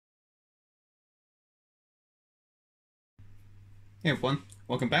Hey everyone,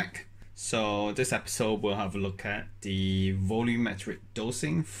 welcome back. So this episode we'll have a look at the volumetric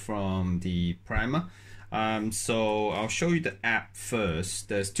dosing from the primer. So I'll show you the app first.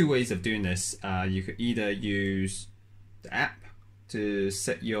 There's two ways of doing this. You could either use the app to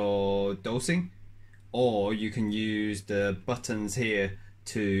set your dosing, or you can use the buttons here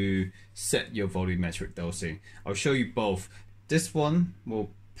to set your volumetric dosing. I'll show you both. This one will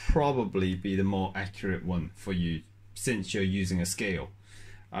probably be the more accurate one for you since you're using a scale.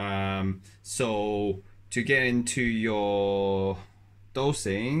 So to get into your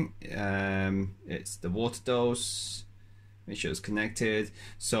dosing, it's the water dose. Make sure it's connected.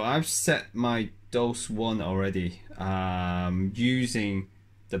 So I've set my dose 1 already using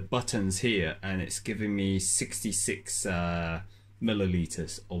the buttons here, and it's giving me 66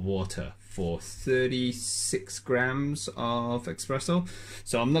 milliliters of water for 36 grams of espresso.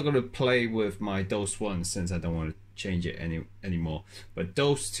 So I'm not going to play with my dose 1 since I don't want to change it anymore. But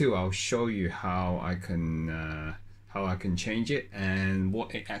dose 2, I'll show you how I can change it and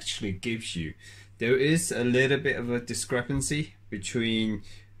what it actually gives you. There is a little bit of a discrepancy between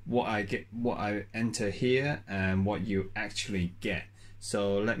what I enter here and what you actually get.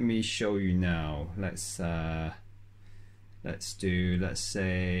 So let me show you now. Let's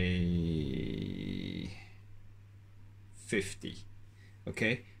say 50.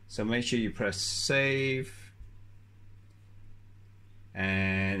 Okay, so make sure you press save,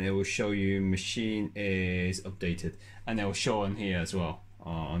 and it will show you machine is updated, and it will show on here as well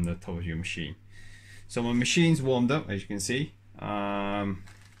on the top of your machine. So my machine's warmed up, as you can see, and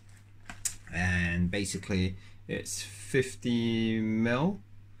basically it's 50 ml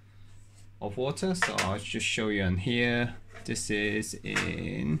of water. So I'll just show you on here. This is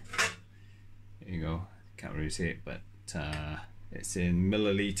in, there you go, can't really see it, but it's in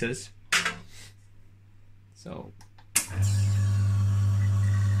milliliters. So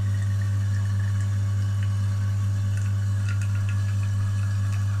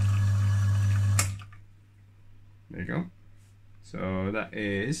there you go. So that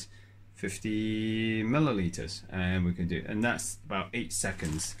is 50 milliliters, and we can do, and that's about 8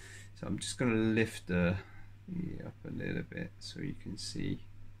 seconds. So I'm just going to lift the up a little bit so you can see.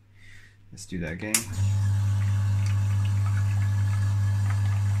 Let's do that again.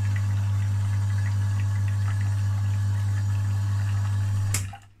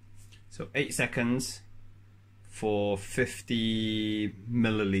 So 8 seconds for 50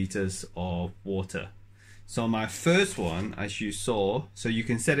 milliliters of water. So my first one, as you saw, so you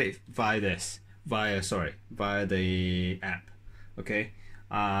can set it via the app. Okay.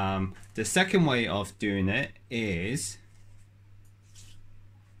 The second way of doing it is,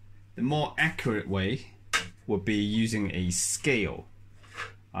 the more accurate way would be using a scale.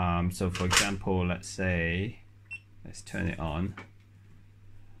 So for example, let's turn it on,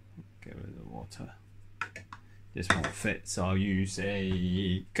 get rid of the water. This won't fit, so I'll use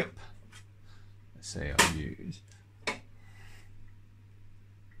a cup. Let's say I'll use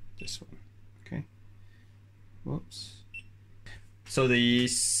this one. Okay. Whoops. So the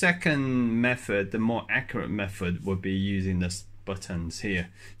second method, the more accurate method, would be using the buttons here.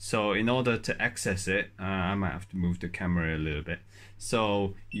 So in order to access it, I might have to move the camera a little bit.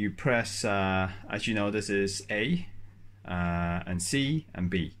 So you press, as you know, this is A, and C, and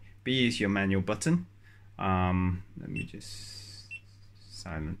B. B is your manual button. Let me just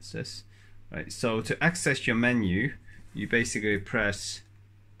silence this. Right. So to access your menu, you basically press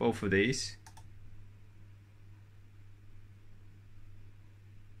both of these.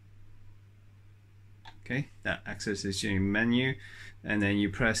 Okay, that accesses your menu, and then you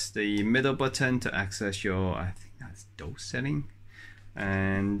press the middle button to access your, I think that's dose setting.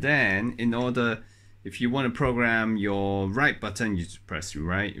 And then if you want to program your right button, you just press your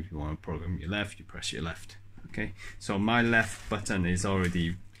right. If you want to program your left, you press your left. Okay, so my left button is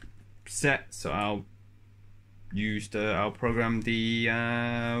already set, so I'll program the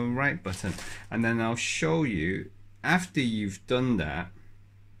right button, and then I'll show you after you've done that.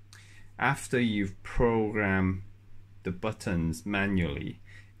 After you've programmed the buttons manually,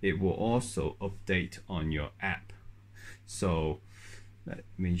 it will also update on your app. So let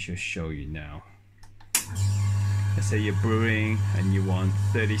me just show you now. Let's say you're brewing and you want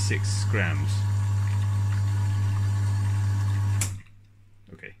 36 grams.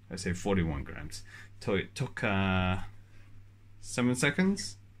 Okay, let's say 41 grams. So it took 7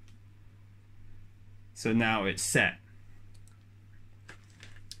 seconds. So now it's set.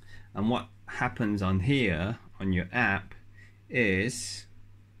 And what happens on here on your app is,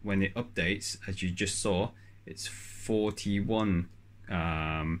 when it updates, as you just saw, it's 41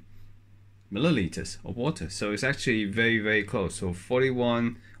 milliliters of water. So it's actually very, very close. So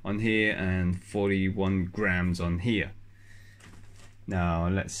 41 on here and 41 grams on here. Now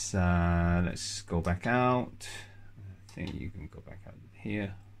let's go back out. I think you can go back out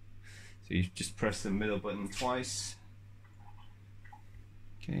here. So you just press the middle button twice.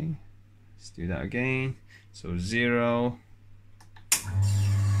 Okay, let's do that again. So 0. So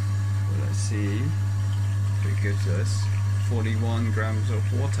let's see if it gives us 41 grams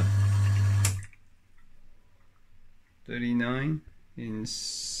of water. 39 in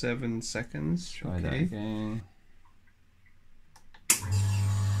 7 seconds. Try that again.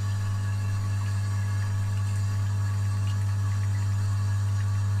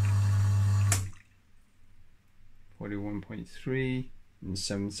 .3 in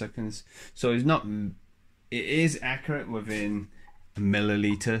 7 seconds. So it's not, it is accurate within a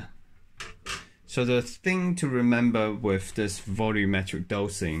milliliter. So the thing to remember with this volumetric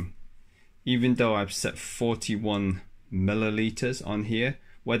dosing, even though I've set 41 milliliters on here,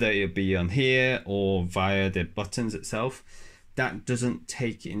 whether it be on here or via the buttons itself, that doesn't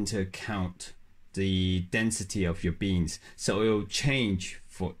take into account the density of your beans. So it will change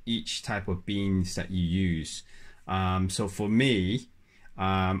for each type of beans that you use. So for me,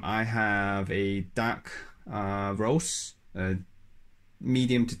 I have a dark roast,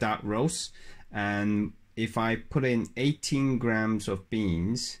 medium to dark roast, and if I put in 18 grams of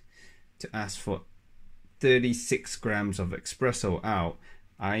beans to ask for 36 grams of espresso out,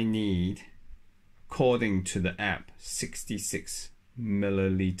 I need, according to the app, 66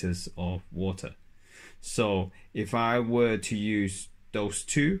 milliliters of water. So if I were to use those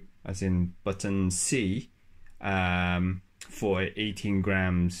two, as in button C, for 18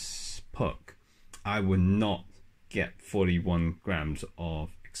 grams puck, I would not get 41 grams of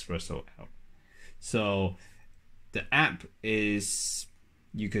espresso out. So the app is,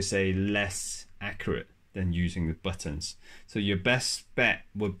 you could say, less accurate than using the buttons. So your best bet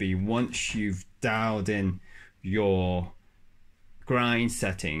would be, once you've dialed in your grind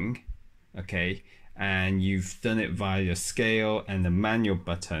setting, okay, and you've done it via your scale and the manual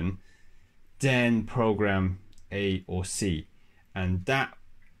button, then program A or C, and that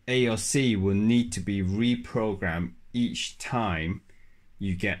A or C will need to be reprogrammed each time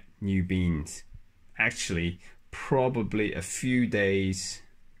you get new beans. Actually, probably a few days,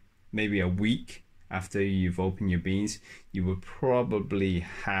 maybe a week after you've opened your beans, you will probably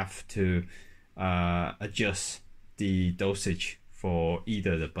have to adjust the dosage for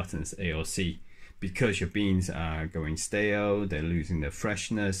either the buttons A or C, because your beans are going stale, they're losing their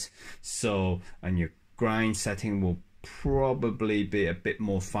freshness. So, and your grind setting will probably be a bit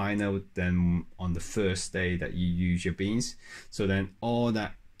more finer than on the first day that you use your beans. So then all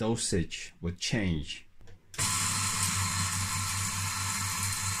that dosage will change.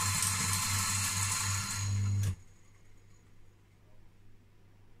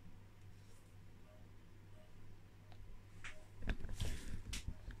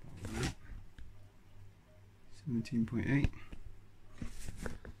 .8.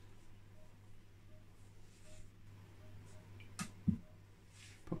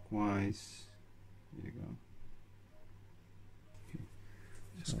 Puckwise, there you go. Okay.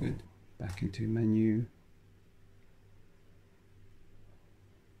 That's good. Back into menu.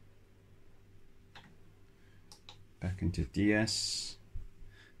 Back into DS.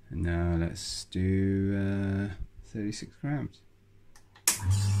 And now let's do 36 grams.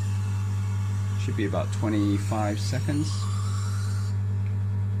 Should be about 25 seconds.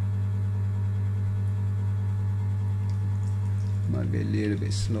 Might be a little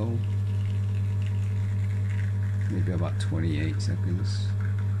bit slow. Maybe about 28 seconds.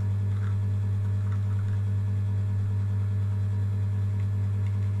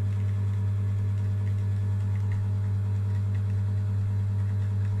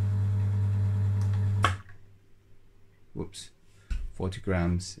 Whoops. 40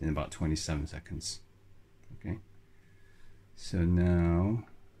 grams in about 27 seconds. Okay, so now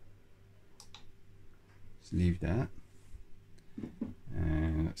let's leave that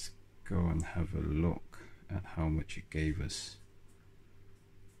and let's go and have a look at how much it gave us.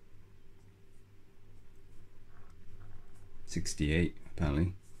 68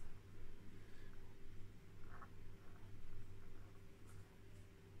 apparently.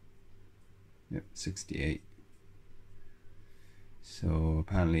 Yep, 68. So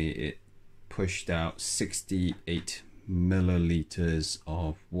apparently it pushed out 68 milliliters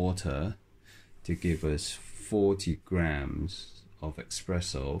of water to give us 40 grams of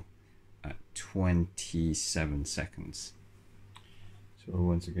espresso at 27 seconds. So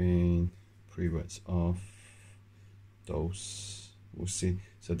once again, pre-wet's off, dose, we'll see.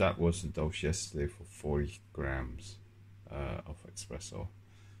 So that was the dose yesterday for 40 grams of espresso.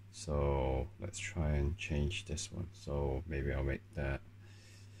 So let's try and change this one. So maybe I'll make that,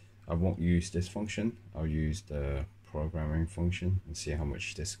 I won't use this function, I'll use the programming function and see how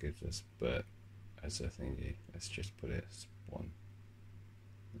much this gives us. But as a thingy, let's just put it as 1.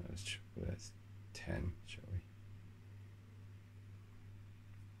 Let's put it as 10, shall we?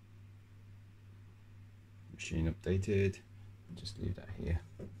 Machine updated. Just leave that here.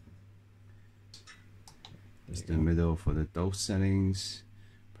 There's the middle for the dose settings.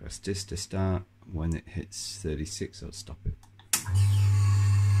 Press this to start. When it hits 36, I'll stop it.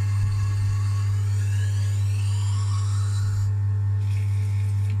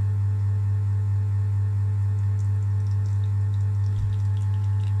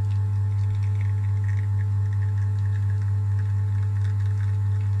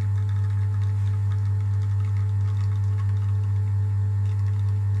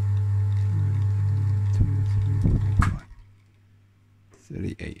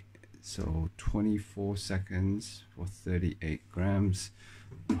 So 24 seconds for 38 grams.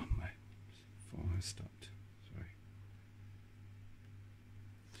 Oh, my phone has stopped. Sorry.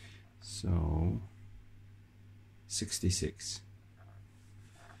 So 66.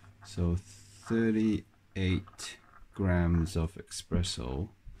 So 38 grams of espresso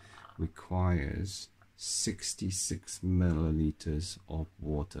requires 66 milliliters of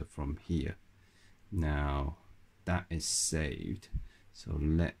water from here. Now that is saved. So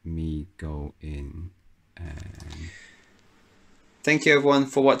let me go in and... Thank you everyone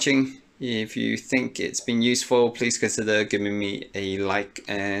for watching. If you think it's been useful, please consider giving me a like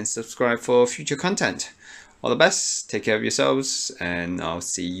and subscribe for future content. All the best, take care of yourselves, and I'll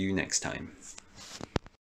see you next time.